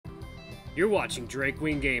You're watching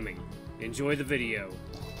Drakewing Gaming. Enjoy the video.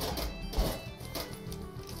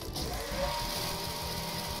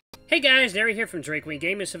 Hey guys, Larry here from Drakewing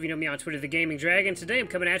Gaming. Some of you know me on Twitter, The Gaming Dragon. Today I'm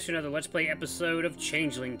coming at you another Let's Play episode of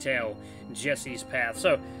Changeling Tale, Jessie's Path.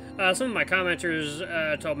 So, some of my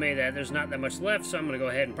commenters told me that there's not that much left, so I'm going to go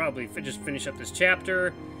ahead and probably just finish up this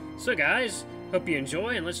chapter. So guys, hope you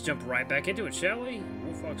enjoy, and let's jump right back into it, shall we?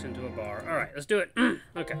 Wolf walks into a bar. Alright, let's do it.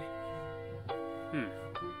 Okay.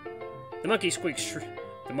 The monkey squeaks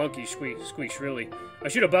shrilly. I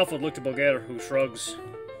shoot a baffled look to Bulgaria, who shrugs.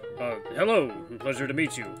 Hello. Pleasure to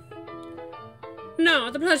meet you.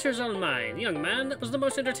 No, the pleasure's all mine, young man. That was the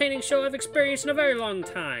most entertaining show I've experienced in a very long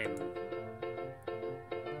time.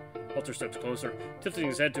 Walter steps closer, tilting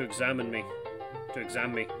his head to examine me.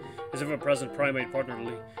 As if a present primate partner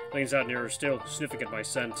leans out nearer still, sniffing at my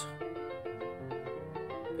scent.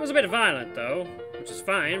 It was a bit violent, though, which is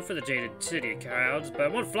fine for the jaded city crowds,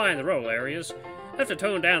 but won't fly in the rural areas. I have to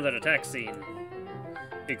tone down that attack scene.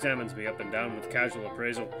 He examines me up and down with casual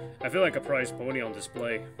appraisal. I feel like a prize pony on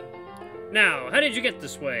display. Now, how did you get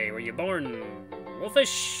this way? Were you born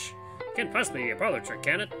wolfish? Can't possibly be a parlor trick,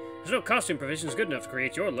 can it? There's no costume provisions good enough to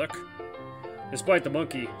create your look. Despite the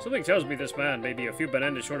monkey, something tells me this man may be a few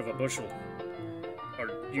bananas short of a bushel. Are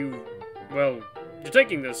you... well, you're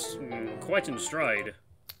taking this quite in stride.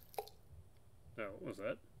 Oh, what was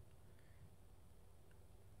that?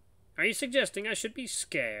 Are you suggesting I should be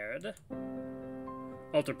scared?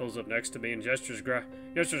 Alter pulls up next to me and gestures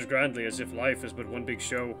grandly as if life is but one big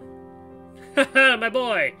show. Haha, my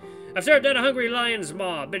boy! I've served out a hungry lion's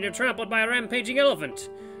maw, been trampled by a rampaging elephant.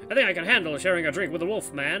 I think I can handle sharing a drink with a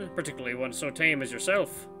wolf man, particularly one so tame as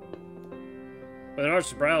yourself. With an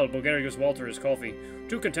arched brow, Bulgaria gives Walter his coffee.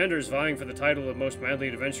 Two contenders vying for the title of most manly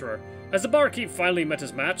adventurer. As the barkeep finally met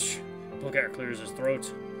his match, Bulgaria clears his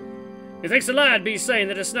throat. Methinks the lad be saying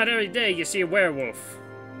that it's not every day you see a werewolf.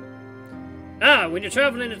 Ah, when you're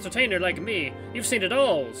traveling entertainer like me, you've seen it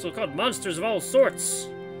all, so-called monsters of all sorts.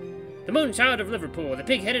 The moonchild of Liverpool, the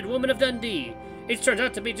pig-headed woman of Dundee. Each turned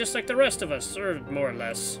out to be just like the rest of us, or more or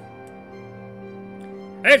less.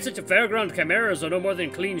 I had such a fairground chimeras are no more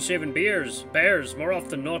than clean-shaven bears, more often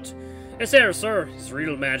than not. This there, sir, is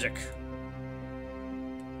real magic.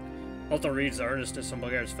 Walter reads the earnestness on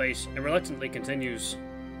Bulgaria's face, and reluctantly continues.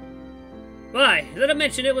 Why, did I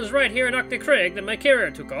mention it was right here in Auchtercraig that my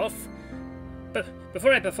career took off? But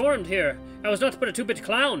before I performed here, I was not but a two-bit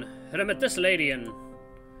clown, and I met this lady and...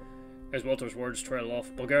 As Walter's words trail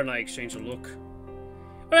off, Bulgaria and I exchange a look.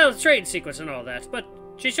 Well, trade secrets and all that, but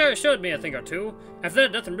she sure showed me a thing or two. After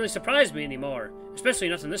that, nothing really surprised me anymore. Especially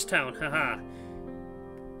not in this town, haha.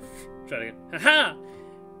 Try it again. Haha!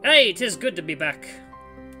 Hey, 'tis good to be back.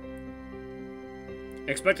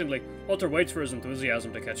 Expectantly, Walter waits for his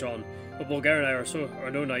enthusiasm to catch on, but Bulgaria and I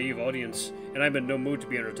are no naive audience, and I'm in no mood to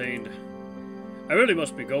be entertained. I really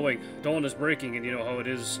must be going. Dawn is breaking, and you know how it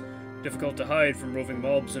is. Difficult to hide from roving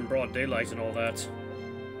mobs in broad daylight and all that.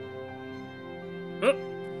 Oh,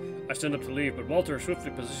 I stand up to leave, but Walter swiftly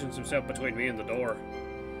positions himself between me and the door.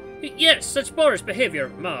 Yes, such boorish behavior,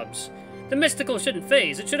 mobs. The mystical shouldn't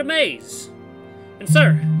phase, it should amaze. And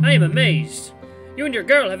sir, I am amazed. You and your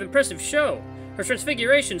girl have impressive show. Her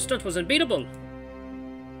transfiguration stunt was unbeatable.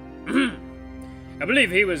 I believe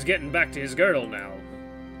he was getting back to his girl now.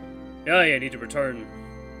 Yeah, I need to return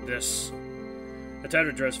this. The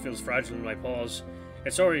tattered dress feels fragile in my paws.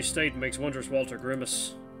 Its sorry state makes wondrous Walter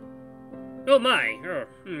grimace. Oh my!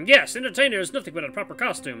 Yes, entertainer is nothing but a proper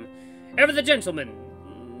costume. Ever the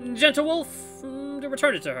gentleman. Gentle wolf? To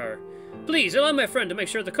return it to her. Please, allow my friend to make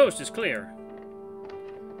sure the coast is clear.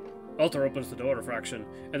 Walter opens the door a fraction,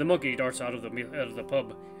 and the monkey darts out of the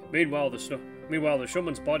pub. Meanwhile, the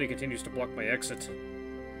showman's body continues to block my exit.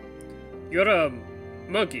 You're a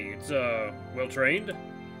monkey. It's well trained.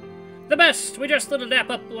 The best. We just little nap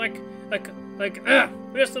up like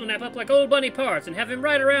old bunny parts and have him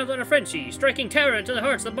ride around on a Frenchie, striking terror into the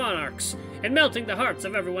hearts of the monarchs and melting the hearts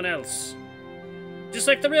of everyone else. Just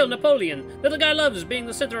like the real Napoleon, little guy loves being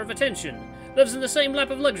the center of attention. Lives in the same lap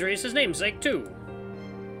of luxury as his namesake too.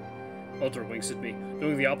 Walter winks at me,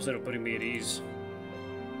 doing the opposite of putting me at ease.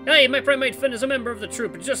 Hey, my primate friend is a member of the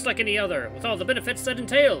troop, just like any other, with all the benefits that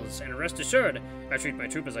entails, and rest assured, I treat my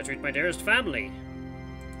troop as I treat my dearest family.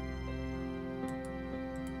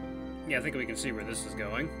 Yeah, I think we can see where this is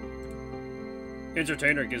going.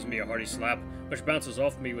 Entertainer gives me a hearty slap, which bounces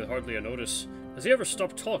off me with hardly a notice. Has he ever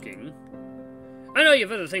stopped talking? I know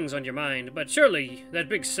you've other things on your mind, but surely that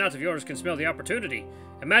big snout of yours can smell the opportunity.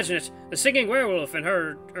 Imagine it, the singing werewolf and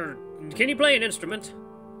her... Can you play an instrument?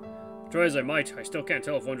 Try as I might, I still can't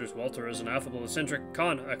tell if Wondrous Walter is an affable, eccentric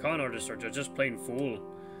con artist or just plain fool.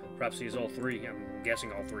 Perhaps he is all three. I'm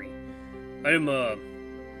guessing all three.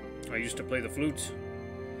 I used to play the flute.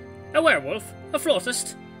 A werewolf? A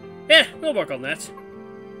flautist? Yeah, we'll work on that.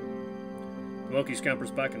 The monkey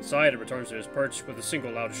scampers back inside and returns to his perch with a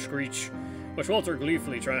single loud screech, which Walter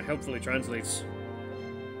gleefully helpfully translates.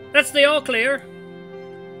 That's the all clear!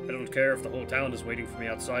 I don't care if the whole town is waiting for me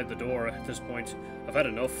outside the door at this point. I've had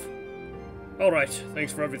enough. Alright,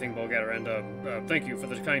 thanks for everything, Bulgatter, and thank you for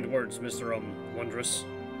the kind words, Mr. Wondrous.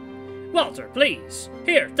 Walter, please!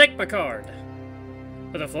 Here, take my card!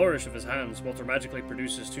 With a flourish of his hands, Walter magically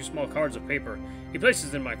produces 2 small cards of paper. He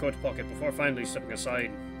places them in my coat pocket before finally stepping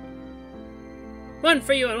aside. One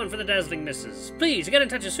for you and one for the dazzling missus. Please, get in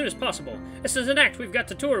touch as soon as possible. This is an act we've got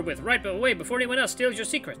to tour with right away before anyone else steals your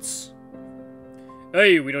secrets.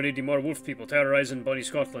 Hey, we don't need any more wolf people terrorizing Bonnie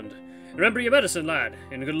Scotland. Remember your medicine, lad,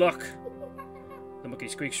 and good luck. The monkey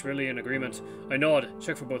squeaks shrilly in agreement. I nod,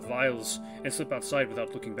 check for both vials, and slip outside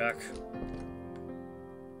without looking back.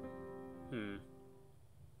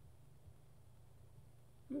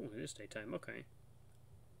 Oh, it is daytime, okay.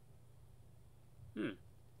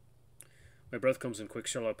 My breath comes in quick,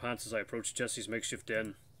 shallow pants as I approach Jessie's makeshift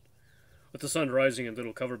den. With the sun rising and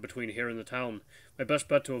little cover between here and the town, my best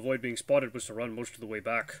bet to avoid being spotted was to run most of the way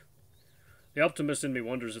back. The optimist in me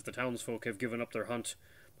wonders if the townsfolk have given up their hunt.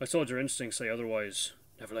 My soldier instincts say otherwise.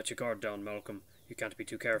 Never let your guard down, Malcolm. You can't be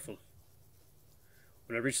too careful.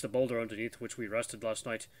 When I reach the boulder underneath which we rested last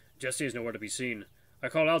night, Jessie is nowhere to be seen. I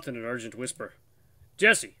call out in an urgent whisper.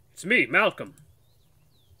 Jessie, it's me, Malcolm.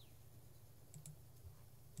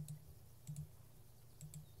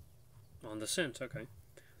 On the scent, okay.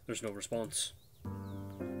 There's no response.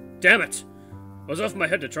 Damn it! I was off my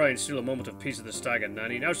head to try and steal a moment of peace of the stag and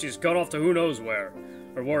Nanny. Now she's gone off to who knows where.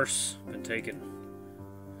 Or worse, been taken.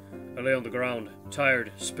 I lay on the ground,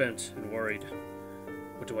 tired, spent, and worried.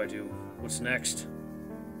 What do I do? What's next?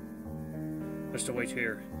 Best to wait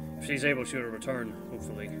here. If she's able, she'll return,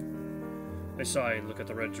 hopefully. I sigh and look at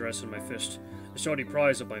the red dress in my fist, the shoddy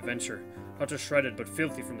prize of my venture, not just shredded but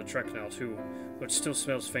filthy from the trek now too, but it still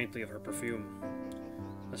smells faintly of her perfume.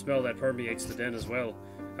 A smell that permeates the den as well.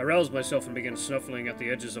 I rouse myself and begin snuffling at the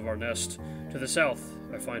edges of our nest. To the south,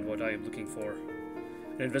 I find what I am looking for.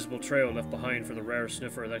 An invisible trail left behind for the rare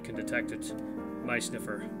sniffer that can detect it. My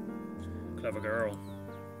sniffer. Clever girl.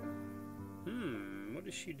 What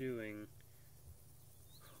is she doing?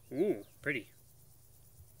 Ooh, pretty.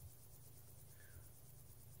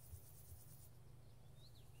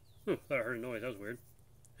 Thought I heard a noise. That was weird.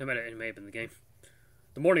 It may have been the game.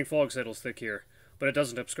 The morning fog settles thick here, but it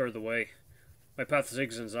doesn't obscure the way. My path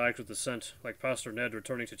zigs and zags with the scent, like Pastor Ned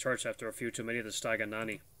returning to church after a few too many of the stag and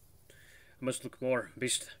Nanny. I must look more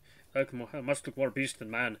beast than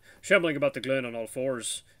man, shambling about the glen on all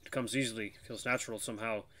fours. It comes easily, feels natural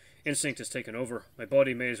somehow. Instinct has taken over. My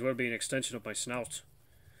body may as well be an extension of my snout.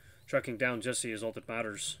 Tracking down Jessie is all that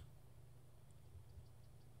matters.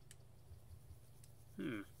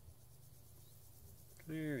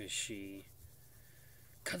 Where is she?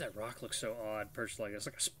 God, that rock looks so odd, perched like it's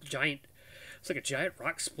like a giant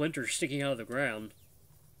rock splinter sticking out of the ground.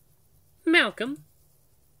 Malcolm.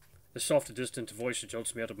 The soft and distant voice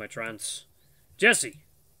jolts me out of my trance. Jessie!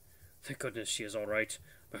 Thank goodness she is all right.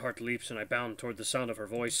 My heart leaps and I bound toward the sound of her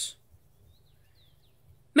voice.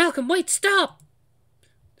 Malcolm, wait, stop!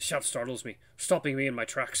 The shout startles me, stopping me in my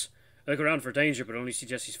tracks. I look around for danger, but only see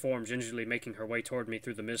Jessie's form gingerly making her way toward me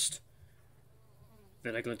through the mist.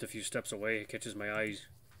 Then I glint a few steps away. It catches my eyes.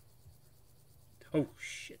 Oh,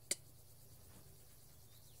 shit.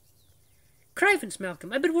 Crivens,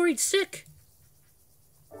 Malcolm. I've been worried sick.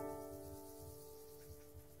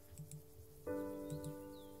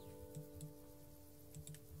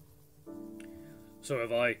 So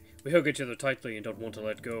have I. We hug each other tightly and don't want to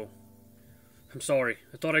let go. I'm sorry.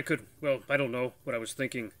 I thought I could... Well, I don't know what I was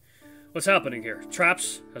thinking. What's happening here?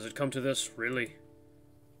 Traps? Has it come to this? Really?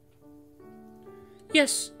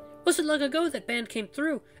 Yes. Wasn't long ago that band came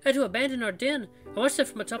through. Had to abandon our den. I watched it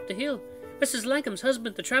from atop the hill. Mrs. Lancom's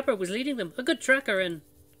husband, the trapper, was leading them. A good tracker, and...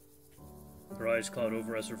 Her eyes cloud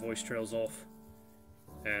over as her voice trails off.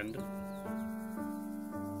 And?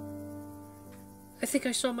 I think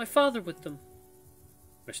I saw my father with them.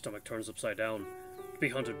 My stomach turns upside down. To be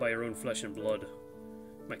hunted by her own flesh and blood.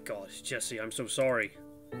 My God, Jessie, I'm so sorry.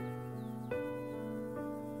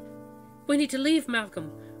 We need to leave,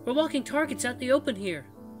 Malcolm. We're walking targets out in the open here.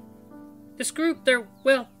 This group, they're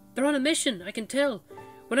on a mission, I can tell.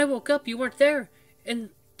 When I woke up, you weren't there. And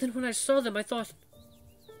then when I saw them, I thought...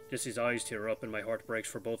 Jessie's eyes tear up and my heart breaks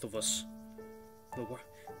for both of us.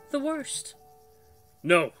 The worst.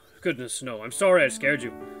 No, goodness, no. I'm sorry I scared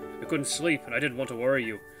you. I couldn't sleep, and I didn't want to worry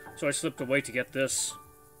you. So I slipped away to get this.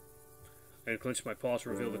 I unclench my paw to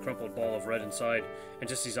reveal the crumpled ball of red inside, and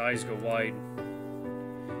Jessie's eyes go wide.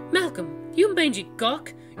 Malcolm, you mangy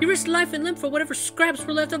gawk! You risked life and limb for whatever scraps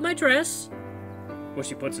were left of my dress! When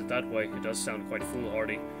she puts it that way, it does sound quite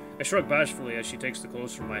foolhardy. I shrug bashfully as she takes the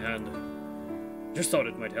clothes from my hand. Just thought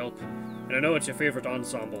it might help, and I know it's your favorite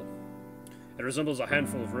ensemble. It resembles a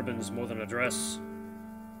handful of ribbons more than a dress.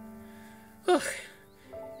 Ugh,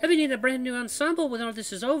 I've been needing a brand new ensemble when all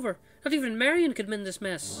this is over. Not even Marion could mend this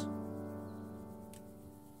mess.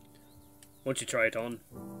 Won't you try it on?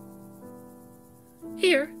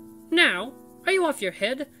 Here? Now? Are you off your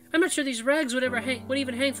head? I'm not sure these rags would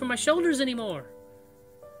even hang from my shoulders anymore.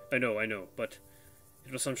 I know, but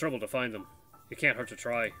it was some trouble to find them. It can't hurt to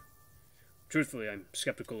try. Truthfully, I'm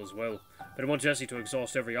skeptical as well, but I want Jessie to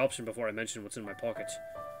exhaust every option before I mention what's in my pocket.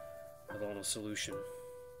 I want a solution.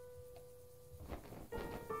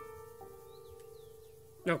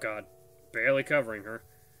 Oh god, barely covering her.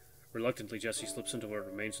 Reluctantly, Jessie slips into what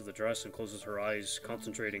remains of the dress and closes her eyes,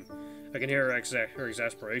 concentrating. I can hear her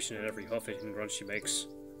exasperation in every huff and grunt she makes.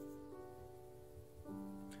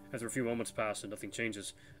 After a few moments pass and nothing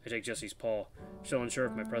changes, I take Jessie's paw, still unsure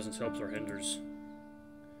if my presence helps or hinders.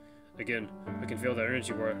 Again, I can feel the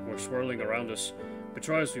energy we're swirling around us, but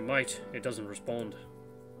try as we might, it doesn't respond.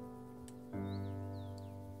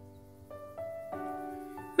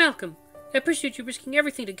 Malcolm, I appreciate you risking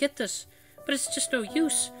everything to get this, but it's just no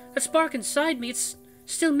use. That spark inside me, it's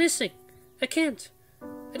still missing. I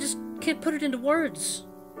just can't put it into words.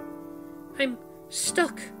 I'm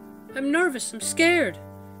stuck. I'm nervous. I'm scared.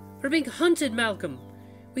 We're being hunted, Malcolm.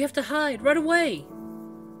 We have to hide right away.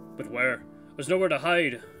 But where? There's nowhere to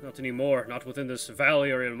hide. Not anymore. Not within this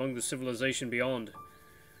valley or among the civilization beyond.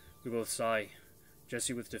 We both sigh.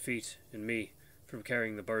 Jessie with defeat, and me from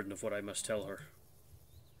carrying the burden of what I must tell her.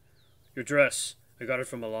 Your dress. I got it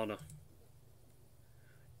from Alana.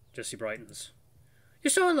 Jessie brightens. You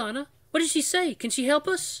saw Alana? What did she say? Can she help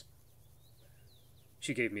us?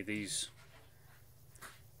 She gave me these.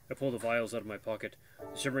 I pull the vials out of my pocket.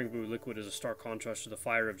 The shimmering blue liquid is a stark contrast to the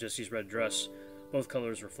fire of Jessie's red dress. Both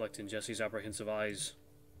colors reflect in Jessie's apprehensive eyes.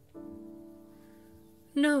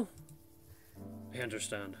 No. I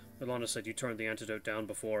understand. Alana said you turned the antidote down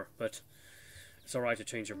before, but it's alright to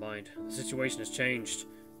change your mind. The situation has changed.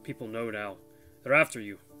 People know now. They're after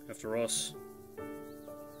you. After us.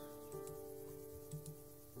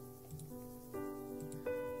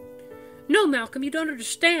 No, Malcolm, you don't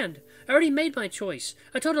understand. I already made my choice.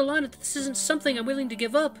 I told Alana that this isn't something I'm willing to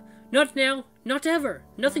give up. Not now, not ever.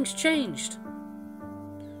 Nothing's changed.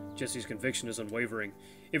 Jessie's conviction is unwavering,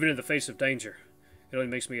 even in the face of danger. It only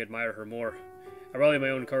makes me admire her more. I rally my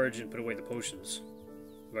own courage and put away the potions.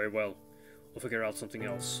 Very well. We'll figure out something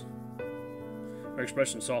else. Her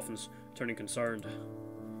expression softens, turning concerned.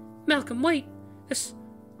 Malcolm, wait. This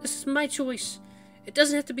is my choice. It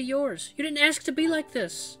doesn't have to be yours. You didn't ask to be like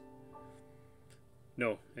this.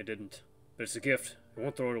 No, I didn't. But it's a gift. I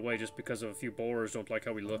won't throw it away just because of a few borers don't like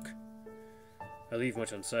how we look. I leave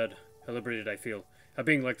much unsaid. How liberated I feel. How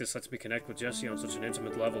being like this lets me connect with Jessie on such an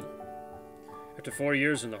intimate level. After 4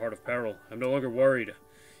 years in the heart of peril, I'm no longer worried,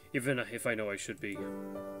 even if I know I should be.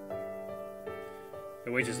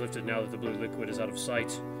 The weight is lifted now that the blue liquid is out of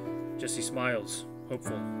sight. Jessie smiles,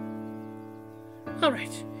 hopeful.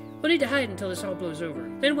 Alright, we'll need to hide until this all blows over.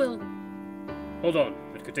 Then we'll... Hold on,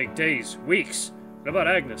 it could take days, weeks. What about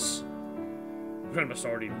Agnes? Gwen must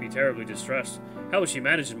already be terribly distressed. How will she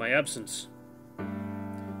manage in my absence?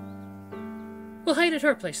 We'll hide at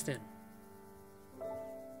her place then.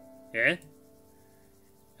 Yeah?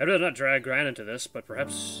 I'd rather not drag Gran into this, but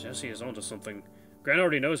perhaps Jessie is onto something. Gran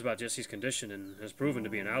already knows about Jessie's condition and has proven to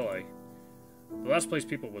be an ally. The last place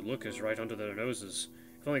people would look is right under their noses.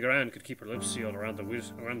 If only Gran could keep her lips sealed around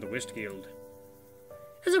the Whist Guild.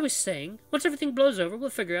 As I was saying, once everything blows over,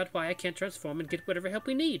 we'll figure out why I can't transform and get whatever help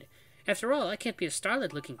we need. After all, I can't be a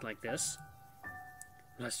starlet looking like this.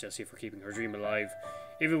 Bless Jessie for keeping her dream alive,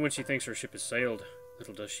 even when she thinks her ship has sailed.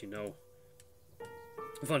 Little does she know.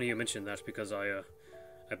 Funny you mentioned that, because I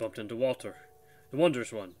bumped into Walter. The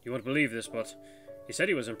Wondrous One. You won't believe this, but he said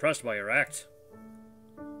he was impressed by your act.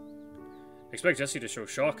 I expect Jessie to show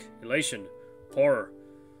shock, elation, horror,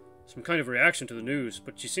 some kind of reaction to the news,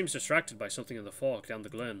 but she seems distracted by something in the fog down the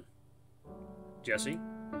glen. Jessie?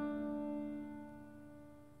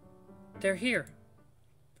 They're here.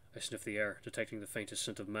 I sniff the air, detecting the faintest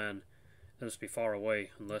scent of man. They must be far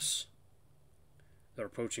away, unless they're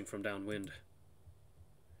approaching from downwind.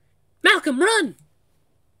 Malcolm, run!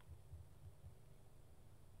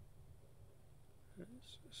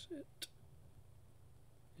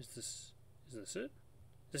 Is this it?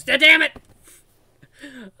 Is this it? Damn it!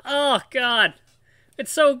 Oh, God!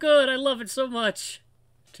 It's so good. I love it so much.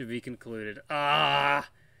 To be concluded. We're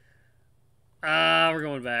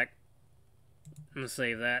going back. I'm gonna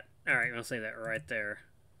save that. Alright, I'm gonna save that right there.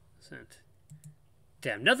 Sent.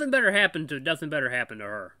 Damn, nothing better happened to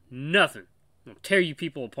her. Nothing. I'm gonna tear you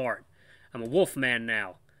people apart. I'm a wolf man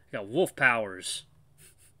now. I got wolf powers.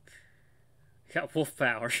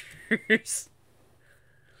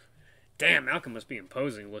 Damn, Malcolm must be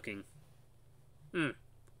imposing looking.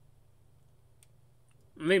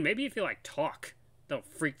 I mean, maybe if you, like, talk, that'll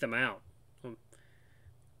freak them out.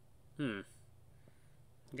 You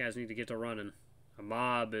guys need to get to running. A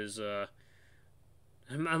mob is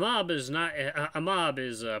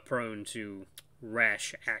prone to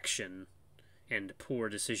rash action and poor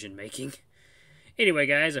decision making. Anyway,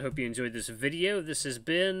 guys, I hope you enjoyed this video. This has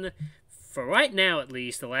been, for right now at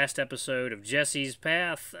least, the last episode of Jesse's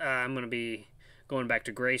Path. I'm going to be going back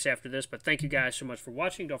to Grace after this, but thank you guys so much for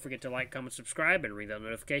watching. Don't forget to like, comment, subscribe, and ring that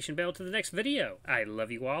notification bell to the next video. I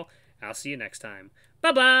love you all. I'll see you next time.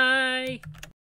 Bye-bye!